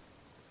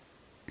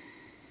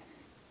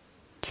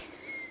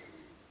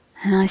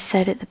 And I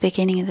said at the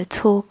beginning of the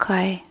talk,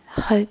 I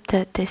hope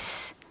that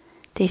these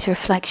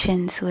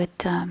reflections would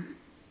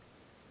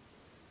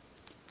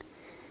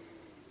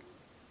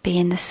be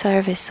in the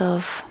service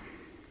of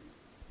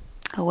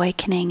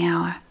awakening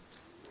our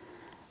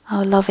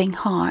loving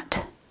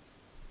heart,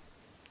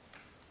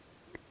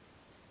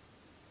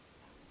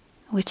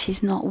 which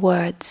is not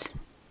words.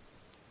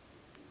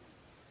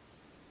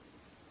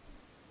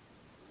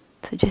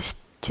 So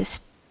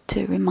just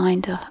to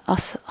remind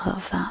us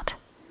of that.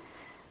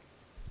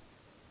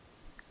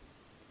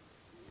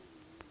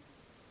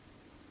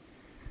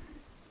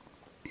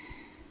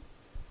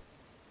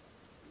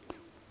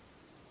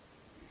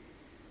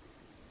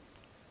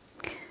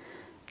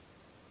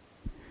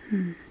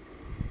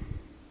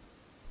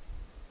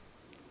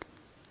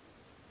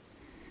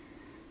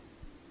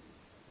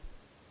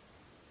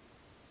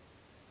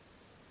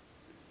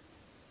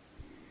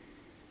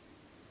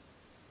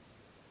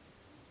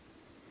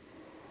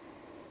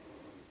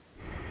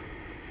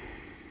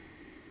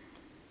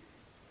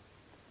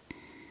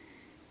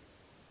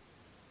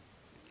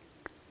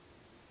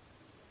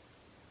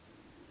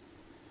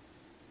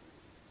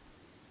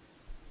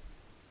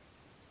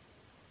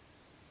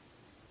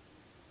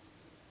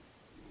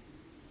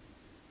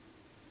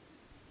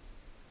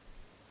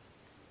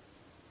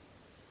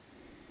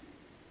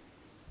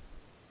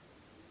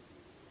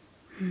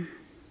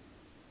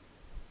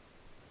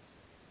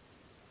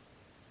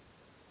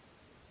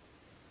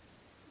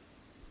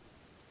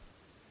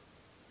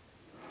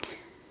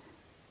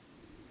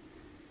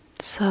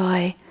 So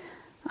I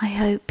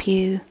hope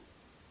you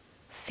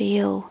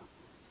feel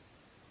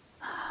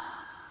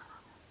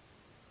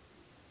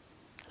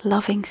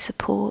loving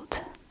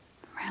support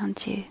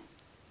around you.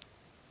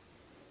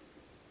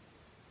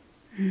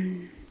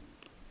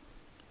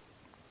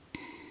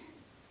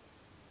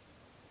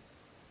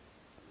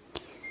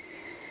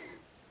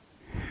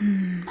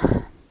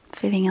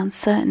 Feeling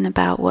uncertain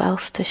about what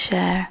else to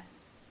share.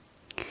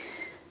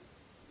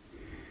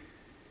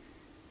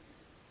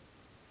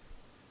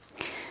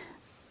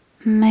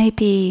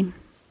 Maybe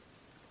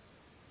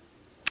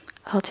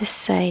I'll just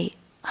say,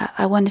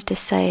 I wanted to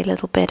say a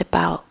little bit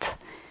about,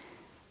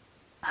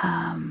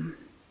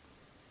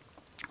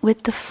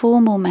 with the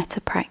formal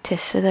metta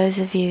practice, for those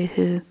of you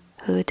who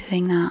are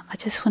doing that, I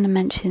just want to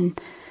mention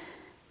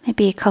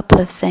maybe a couple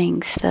of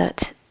things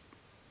that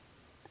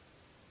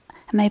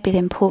may be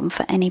important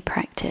for any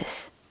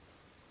practice.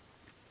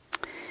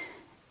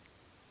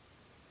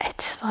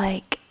 It's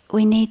like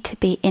we need to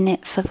be in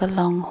it for the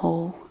long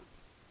haul.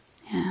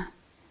 Yeah.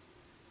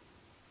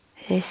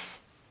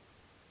 This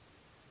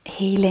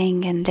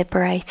healing and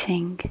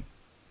liberating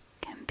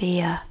can be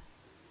a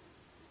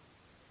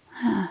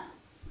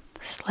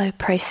slow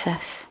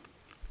process.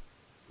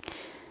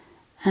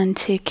 And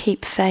to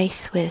keep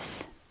faith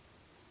with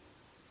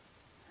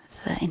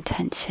the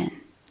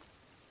intention,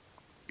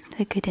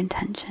 the good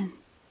intention.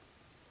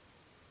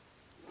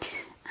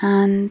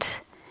 And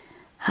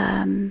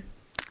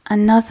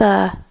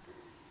another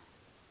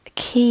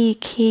key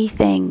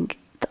thing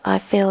that I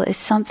feel is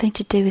something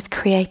to do with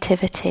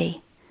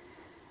creativity,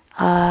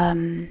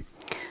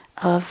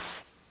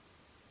 of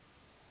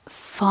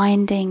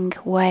finding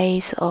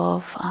ways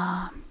of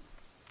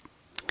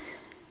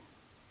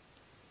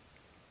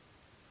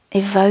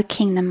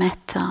evoking the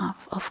metta,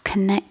 of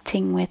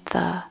connecting with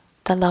the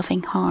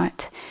loving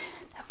heart.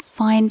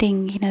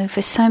 Finding,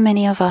 for so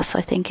many of us,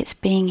 I think it's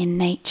being in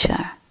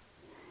nature,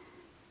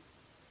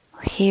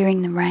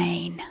 hearing the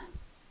rain,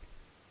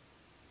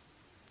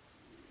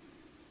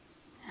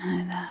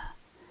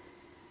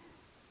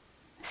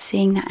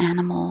 seeing the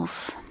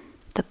animals,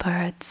 the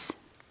birds.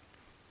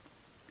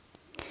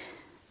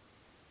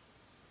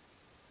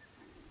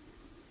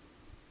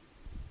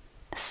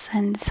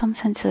 Some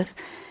sense of,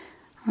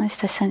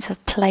 almost a sense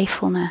of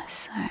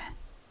playfulness,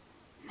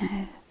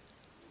 or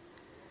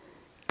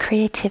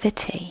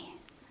creativity,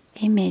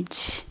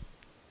 images,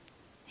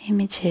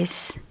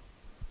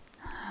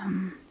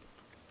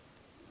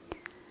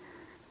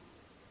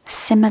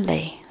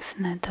 simile.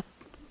 The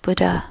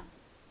Buddha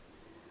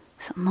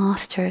is a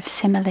master of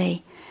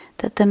simile,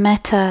 that the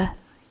metta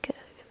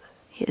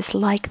is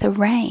like the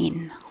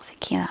rain. I was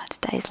thinking that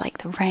today is like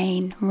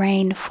the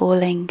rain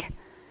falling,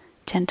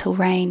 gentle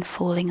rain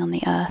falling on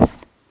the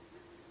earth.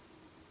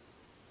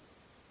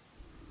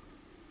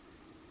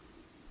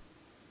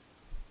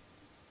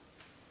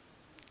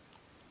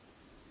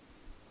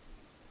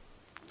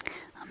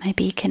 Or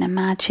maybe you can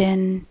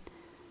imagine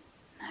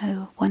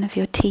one of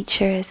your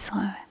teachers,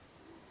 or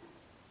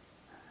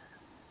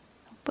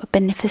a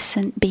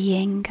beneficent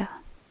being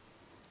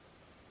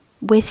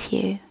with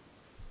you.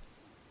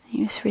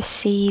 You're just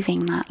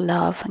receiving that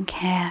love and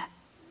care.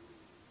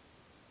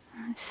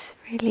 It's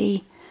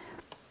really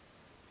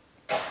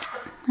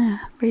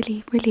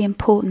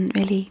important,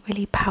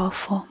 really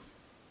powerful.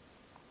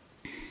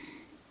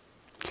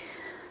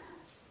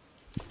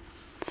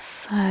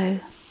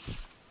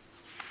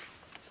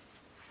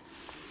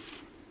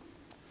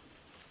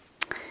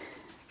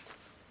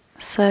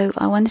 So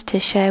I wanted to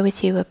share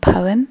with you a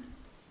poem.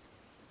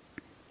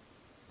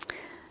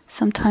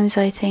 Sometimes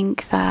I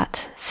think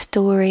that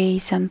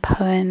stories and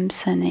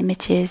poems and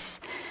images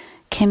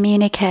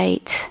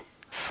communicate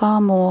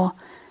far more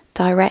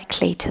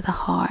directly to the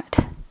heart.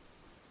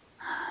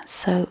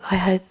 So I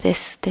hope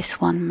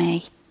this one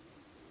may.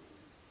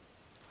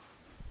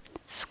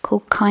 It's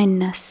called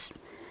Kindness.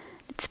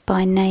 It's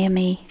by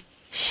Naomi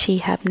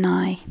Shihab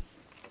Nye.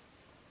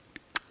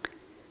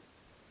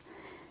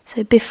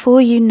 So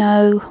before you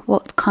know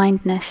what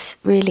kindness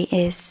really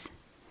is,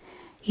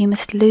 you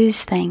must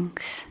lose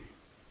things.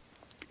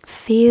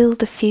 Feel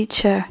the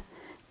future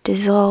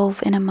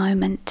dissolve in a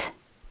moment,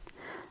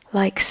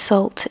 like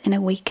salt in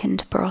a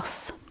weakened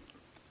broth.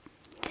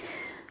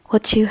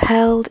 What you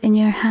held in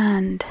your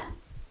hand,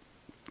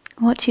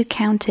 what you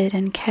counted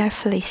and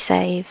carefully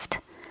saved,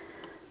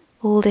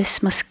 all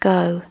this must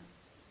go,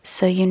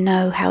 so you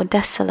know how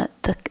desolate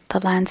the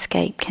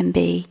landscape can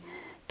be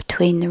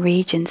between the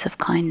regions of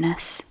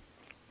kindness.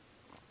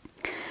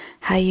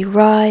 How you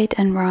ride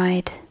and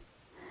ride,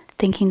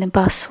 thinking the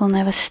bus will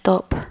never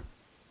stop.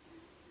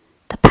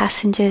 The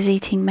passengers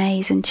eating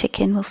maize and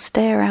chicken will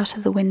stare out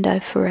of the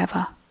window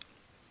forever.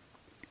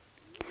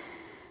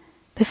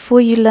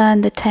 Before you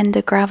learn the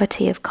tender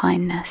gravity of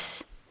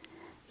kindness,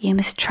 you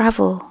must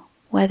travel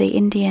where the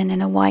Indian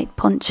in a white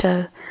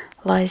poncho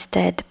lies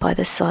dead by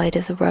the side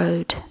of the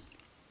road.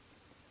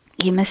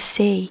 You must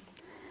see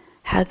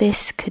how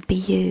this could be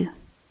you,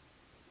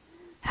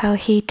 how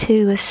he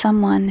too was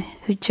someone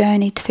who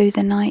journeyed through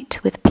the night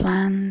with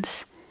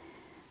plans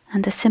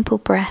and the simple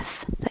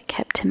breath that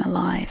kept him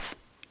alive.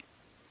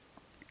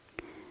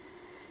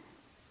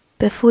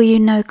 Before you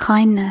know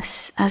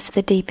kindness as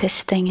the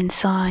deepest thing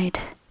inside,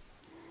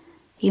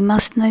 you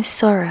must know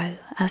sorrow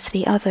as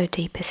the other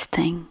deepest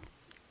thing.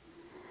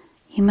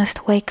 You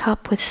must wake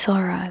up with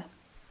sorrow.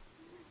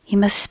 You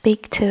must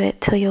speak to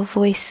it till your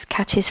voice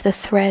catches the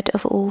thread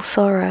of all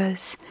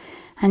sorrows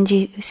and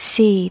you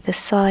see the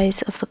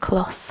size of the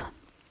cloth.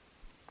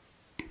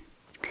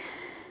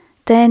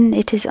 Then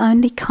it is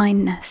only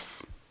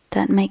kindness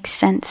that makes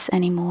sense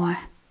anymore.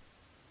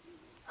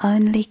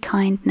 Only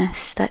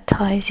kindness that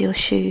ties your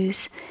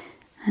shoes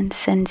and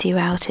sends you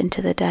out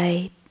into the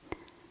day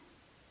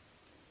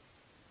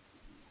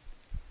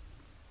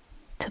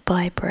to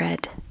buy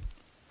bread.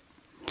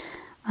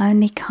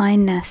 Only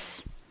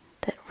kindness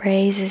that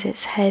raises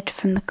its head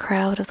from the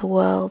crowd of the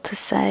world to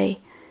say,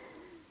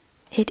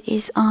 "It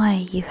is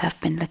I you have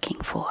been looking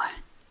for,"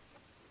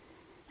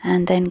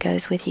 and then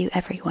goes with you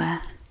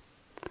everywhere,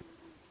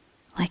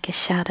 like a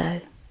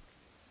shadow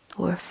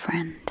or a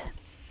friend.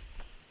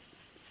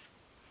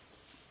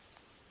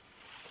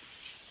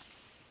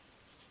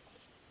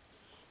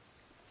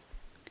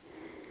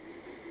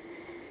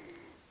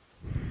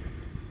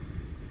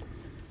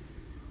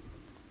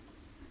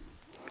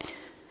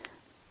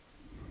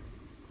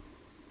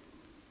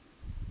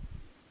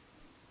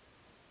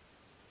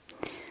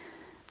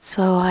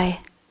 So I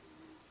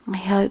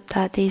hope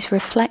that these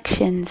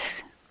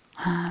reflections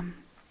can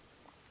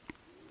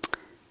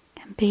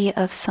be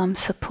of some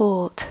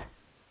support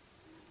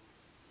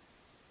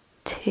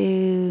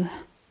to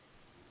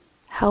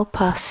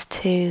help us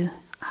to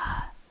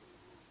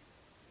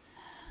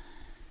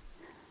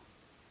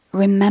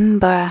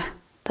remember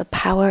the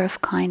power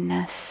of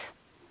kindness,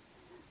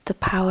 the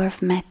power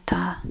of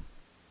metta,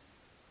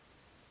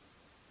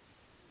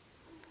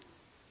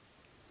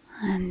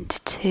 and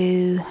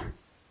to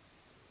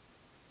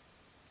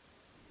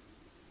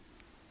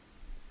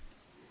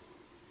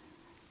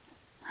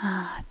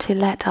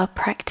let our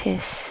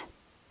practice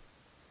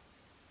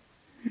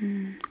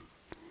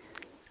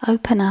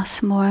open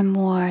us more and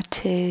more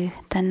to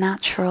the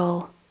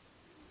natural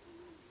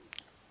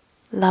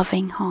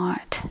loving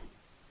heart,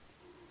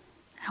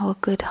 our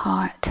good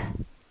heart,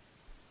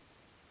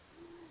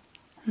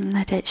 and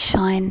let it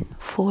shine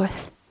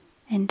forth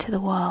into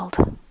the world.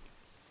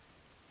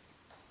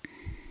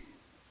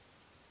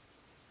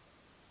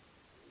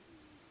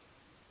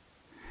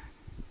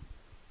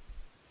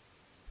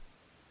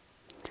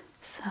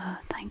 So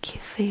thank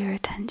you for your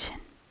attention.